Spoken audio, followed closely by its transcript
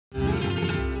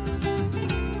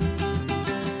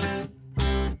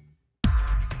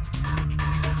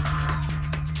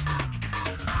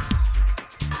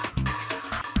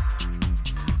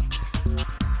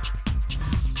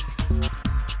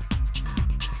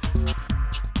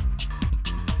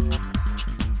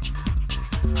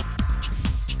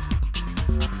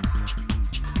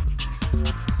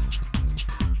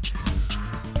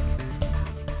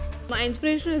my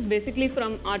inspiration is basically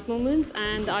from art movements,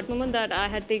 and the art movement that I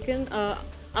had taken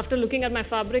after looking at my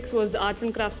fabrics was the arts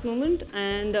and crafts movement,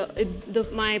 and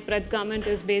my Preth garment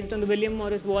is based on the William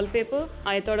Morris wallpaper.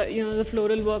 I thought, the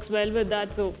floral works well with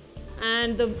that.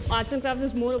 And the arts and crafts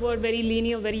is more about very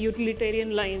linear, very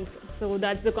utilitarian lines. So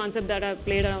that's the concept that I've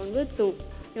played around with. So,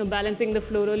 balancing the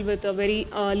floral with a very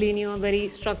linear, very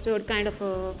structured kind of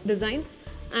a design.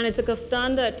 And it's a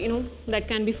kaftan that, that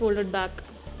can be folded back.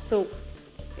 So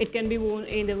it can be worn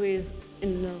either ways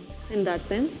in that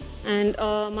sense. And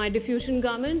my diffusion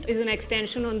garment is an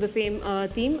extension on the same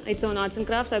theme. It's on arts and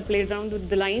crafts. I played around with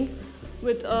the lines.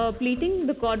 With pleating,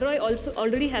 the corduroy also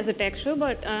already has a texture,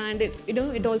 but and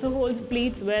it also holds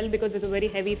pleats well because it's a very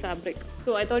heavy fabric.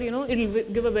 So I thought it'll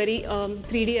give a very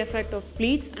 3D effect of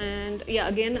pleats, and yeah,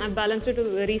 again I've balanced it to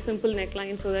a very simple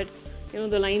neckline so that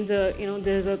the lines are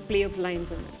there's a play of lines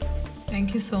in it.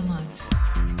 Thank you so much.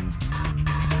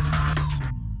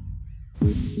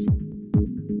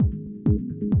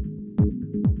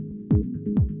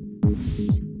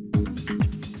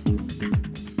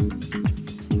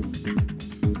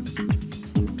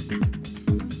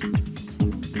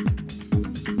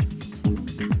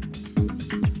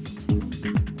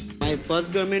 My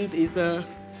first garment is a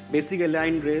basic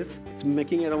aligned dress. It's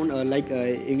making around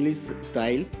English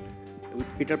style with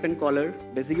Peter Pan collar,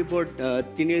 basically for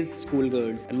teenage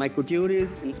schoolgirls. And my couture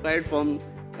is inspired from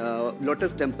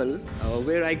Lotus Temple,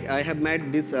 where I have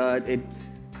made this it's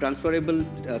transferable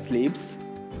sleeves.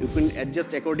 You can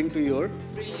adjust according to your...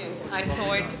 Brilliant. I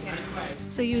saw it inside.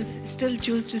 So you still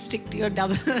choose to stick to your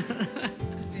double.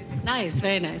 Nice,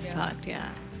 very nice thought, yeah.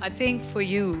 I think for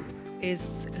you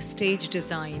is stage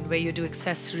design, where you do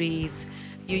accessories.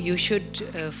 You should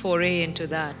foray into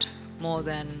that more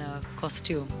than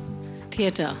costume.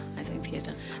 Theatre, I think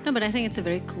theatre. No, but I think it's a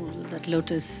very cool, that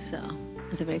Lotus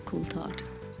is a very cool thought.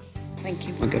 Thank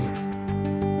you. Okay.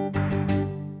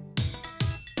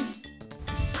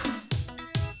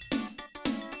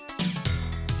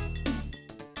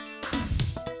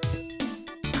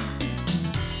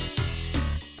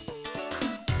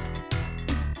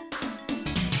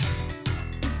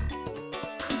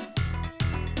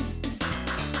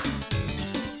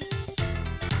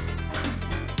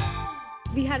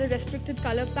 We had a restricted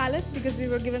color palette because we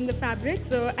were given the fabric.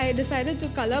 So I decided to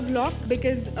color block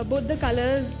because both the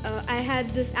colors, I had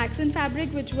this accent fabric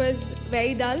which was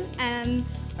very dull and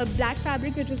a black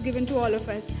fabric which was given to all of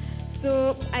us.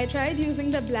 So I tried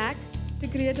using the black to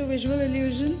create a visual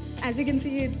illusion. As you can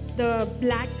see, the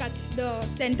black cuts the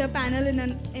center panel in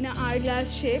an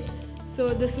hourglass shape. So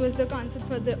this was the concept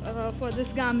for this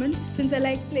garment. Since I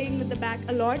like playing with the back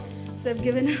a lot, so I've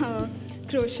given a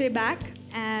crochet back.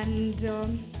 And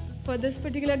for this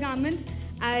particular garment,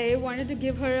 I wanted to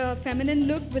give her a feminine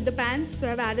look with the pants,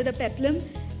 so I've added a peplum,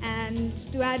 and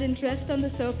to add interest on the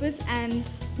surface and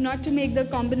not to make the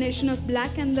combination of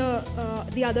black and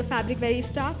the other fabric very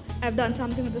stark, I've done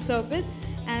something with the surface.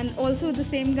 And also the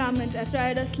same garment, I've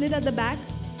tried a slit at the back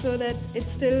so that it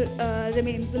still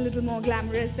remains a little more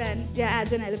glamorous and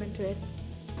adds an element to it.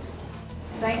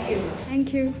 Thank you.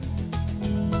 Thank you.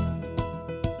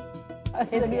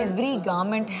 Every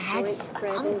garment had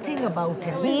something about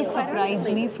him. He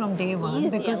surprised me from day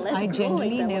one because I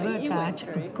generally never attach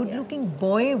a good-looking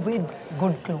boy with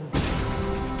good clothes.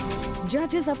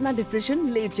 Judges अपना decision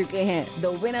ले चुके हैं.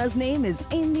 The winner's name is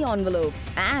in the envelope.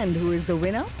 And who is the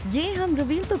winner? ये हम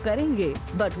reveal तो करेंगे,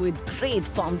 but with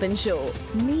great pomp and show.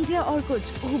 Media और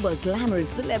कुछ uber glamorous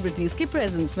celebrities की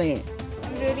presence में.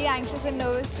 I'm really anxious and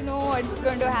nervous to know what's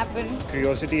going to happen.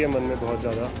 Curiosity है मन में बहुत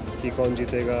ज़्यादा कि कौन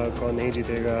जीतेगा, कौन नहीं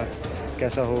जीतेगा,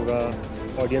 कैसा होगा,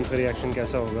 audience का reaction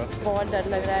कैसा होगा. बहुत डर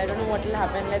लग रहा है. I don't know what will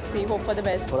happen. Let's see. Hope for the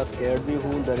best. थोड़ा scared भी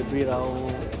हूँ, डर भी रहा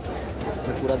हूँ.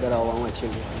 मैं पूरा डरा हुआ हूँ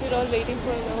actually. So we're all waiting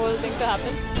for the whole thing to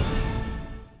happen.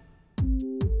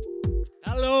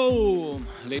 Hello,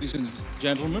 ladies and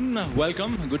gentlemen,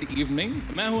 welcome, good evening.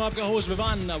 मैं हूँ आपका host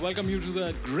Vivan. Welcome you to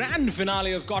the grand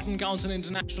finale of Cotton Council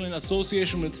International in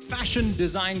association with Fashion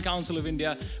Design Council of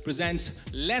India presents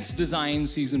Let's Design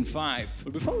Season 5.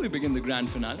 But before we begin the grand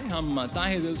finale, हम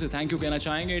ताहे दिल से thank you कहना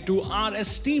चाहेंगे to our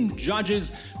esteemed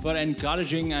judges for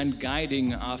encouraging and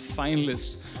guiding our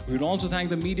finalists. We will also thank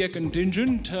the media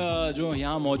contingent जो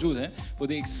यहाँ मौजूद है for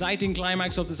the exciting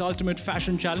climax of this ultimate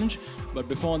fashion challenge. But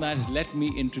before that, let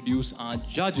me introduce our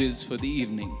judges for the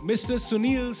evening. Mr.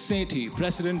 Sunil Sethi,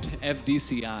 President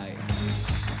FDCI.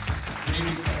 Good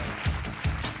evening, sir.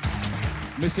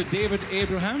 Mr. David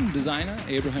Abraham, designer,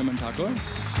 Abraham and Thakur.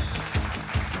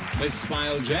 Ms.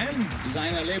 Payal Jain,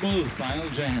 designer label,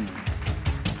 Payal Jain.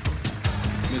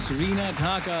 Ms. Reena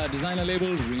Dhaka, designer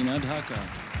label, Reena Dhaka.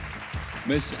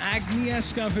 Miss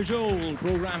Agnieszka Fajol,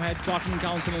 Program Head, Cotton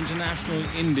Council International,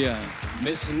 India.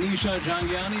 Miss Nisha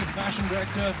Jangiani, Fashion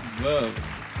Director, Verve.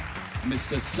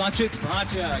 Mr. Sachit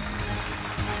Bhatia.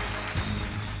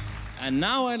 And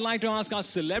now I'd like to ask our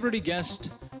celebrity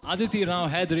guest, Aditi Rao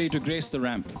Hydari, to grace the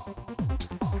ramp.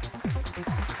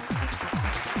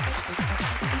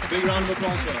 Big round of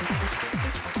applause for her.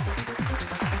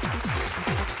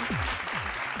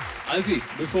 Aditi,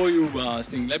 before you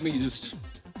sing, let me just...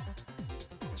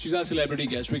 She's our celebrity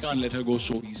guest. We can't let her go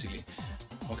so easily.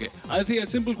 Okay. Aditi, a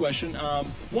simple question.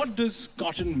 What does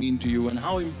cotton mean to you and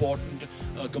how important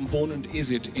a component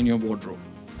is it in your wardrobe?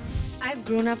 I've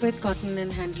grown up with cotton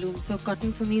and handloom, so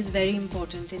cotton for me is very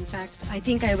important. In fact, I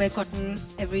think I wear cotton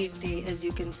every day, as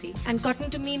you can see. And cotton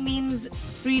to me means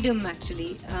freedom,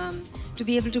 actually. To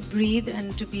be able to breathe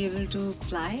and to be able to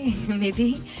fly,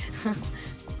 maybe.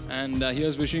 And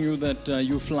here's wishing you that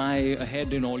you fly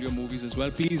ahead in all your movies as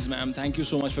well. Please, ma'am, thank you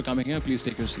so much for coming here. Please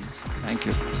take your seats. Thank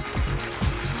you.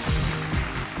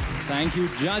 Thank you,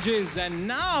 judges. And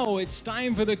now it's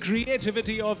time for the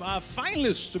creativity of our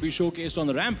finalists to be showcased on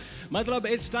the ramp. Matlab,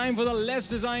 it's time for the Let's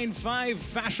Design 5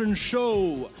 fashion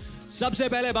show. Sabse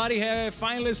pehle bari hai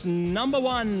finalist number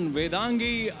 1,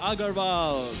 Vedangi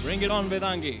Agarwal. Bring it on,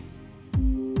 Vedangi.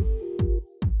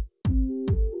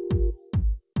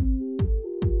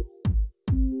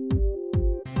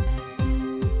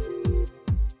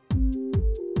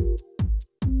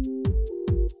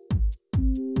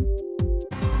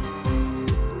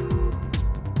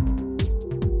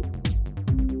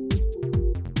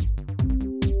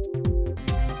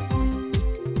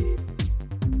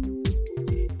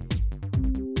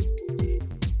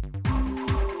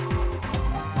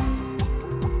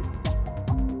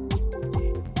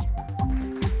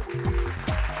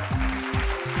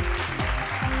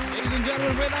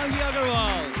 Vedangi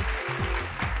Agarwal.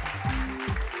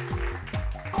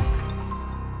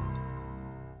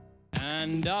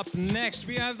 And up next,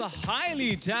 we have the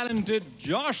highly talented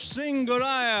Josh Singh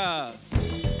Goraya.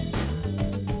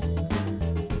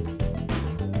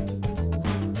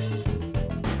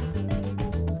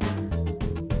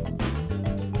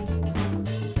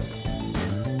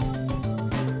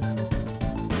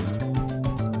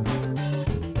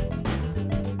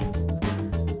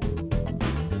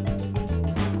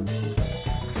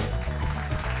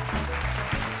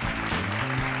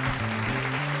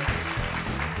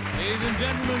 Ladies and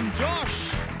gentlemen, Josh.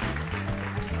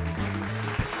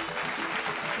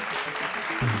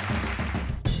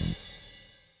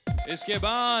 Iske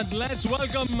baad, let's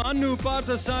welcome Anu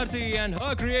Parthasarathy and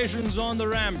her creations on the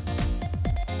ramp.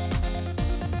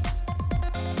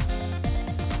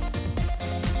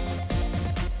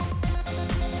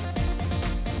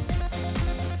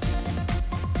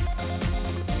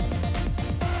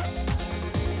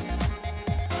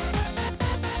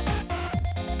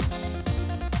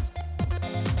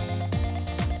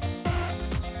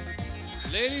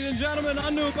 Ladies and gentlemen,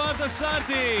 Anu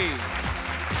Parthasarathy.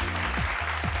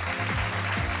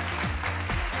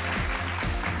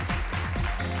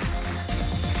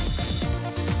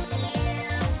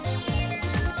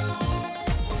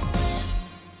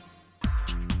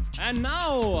 And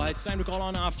now it's time to call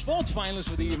on our 4th finalist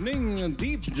for the evening,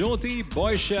 Deep Jyoti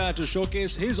Boysha, to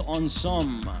showcase his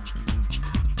ensemble.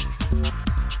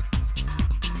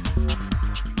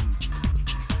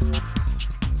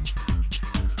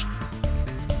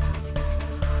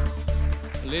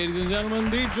 Ladies and gentlemen,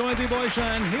 Deep Jyoti Boysha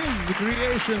and his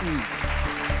creations.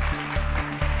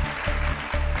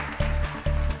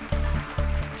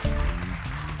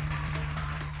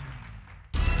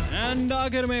 And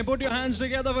aakhir mein, put your hands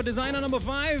together for designer number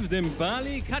 5,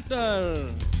 Dimpali Khattar.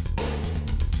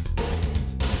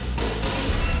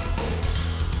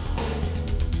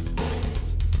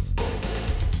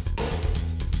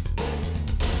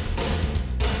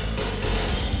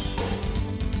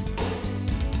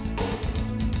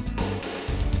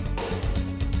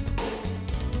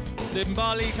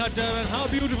 Dimpali Khattar, and how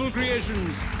beautiful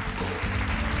creations.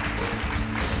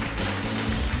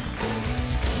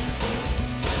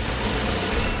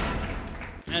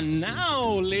 And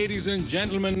now, ladies and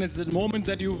gentlemen, it's the moment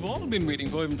that you've all been waiting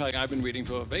for. In fact, I've been waiting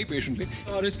for very patiently.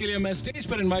 और इसके लिए मैं stage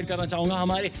पर invite करना चाहूँगा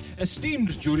हमारे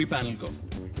esteemed jury panel को.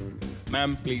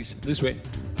 Ma'am, please, this way.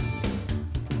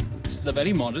 It's the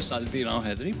very modest Aditi Rao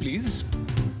Hydari, please.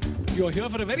 You're here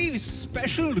for a very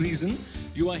special reason.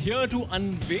 You are here to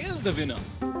unveil the winner.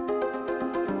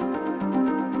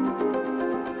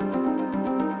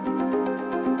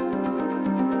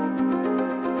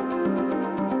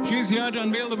 She's here to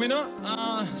unveil the winner.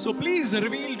 So please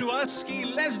reveal to us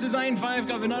कि Let's Design 5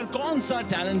 का winner कौन सा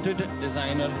talented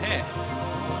designer है.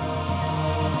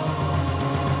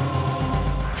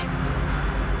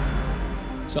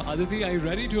 So Aditi, are you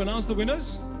ready to announce the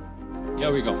winners?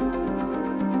 Here we go.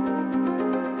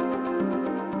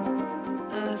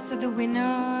 So the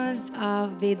winners are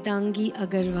Vedangi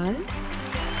Agarwal,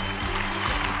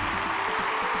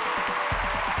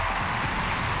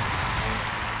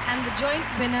 and the joint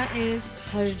winner is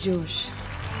Harjosh.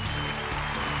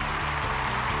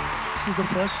 This is the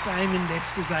first time in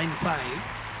Let's Design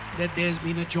 5 that there's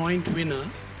been a joint winner,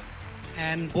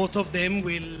 and both of them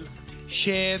will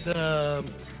share the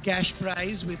cash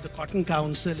prize with the Cotton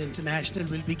Council International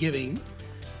will be giving,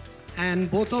 and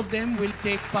both of them will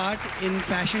take part in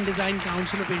Fashion Design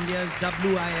Council of India's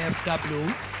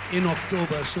WIFW in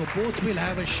October, so both will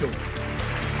have a show.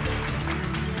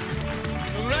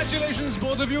 Congratulations,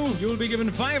 both of you. You will be given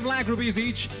 5 lakh rupees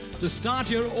each to start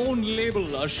your own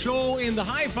label. A show in the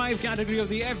high five category of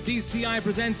the FDCI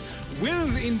presents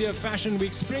Will's India Fashion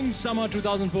Week Spring Summer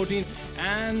 2014.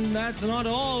 And that's not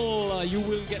all. You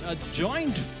will get a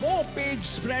joint 4-page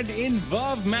spread in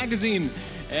Verve magazine.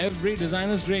 Every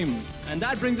designer's dream. And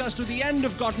that brings us to the end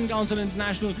of Cotton Council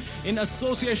International in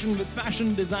association with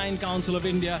Fashion Design Council of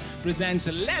India presents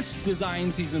Let's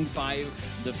Design Season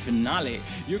 5, the finale.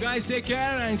 You guys take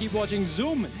care and keep watching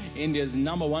Zoom, India's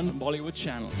 #1 Bollywood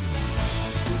channel.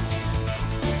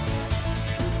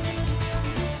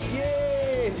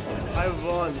 Yay! I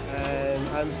won and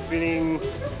I'm feeling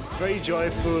very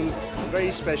joyful,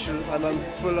 very special, and I'm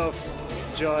full of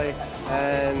joy,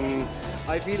 and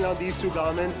I feel now these 2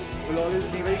 garments will always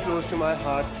be very close to my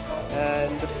heart,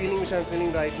 and the feeling which I'm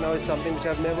feeling right now is something which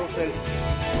I've never felt.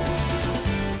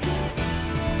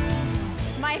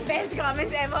 My best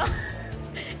garments ever.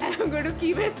 And I'm going to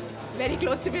keep it very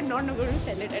close to me and not going to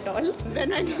sell it at all. When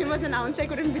my name was announced, I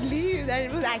couldn't believe that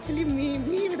it was actually me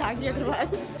Vedangi Agarwal.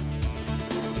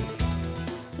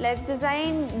 Let's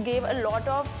Design gave a lot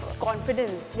of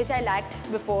confidence, which I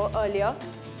lacked before earlier.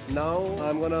 Now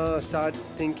I'm gonna start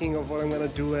thinking of what I'm gonna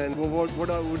do and what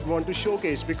I would want to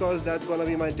showcase, because that's gonna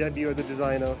be my debut as a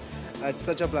designer at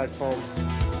such a platform.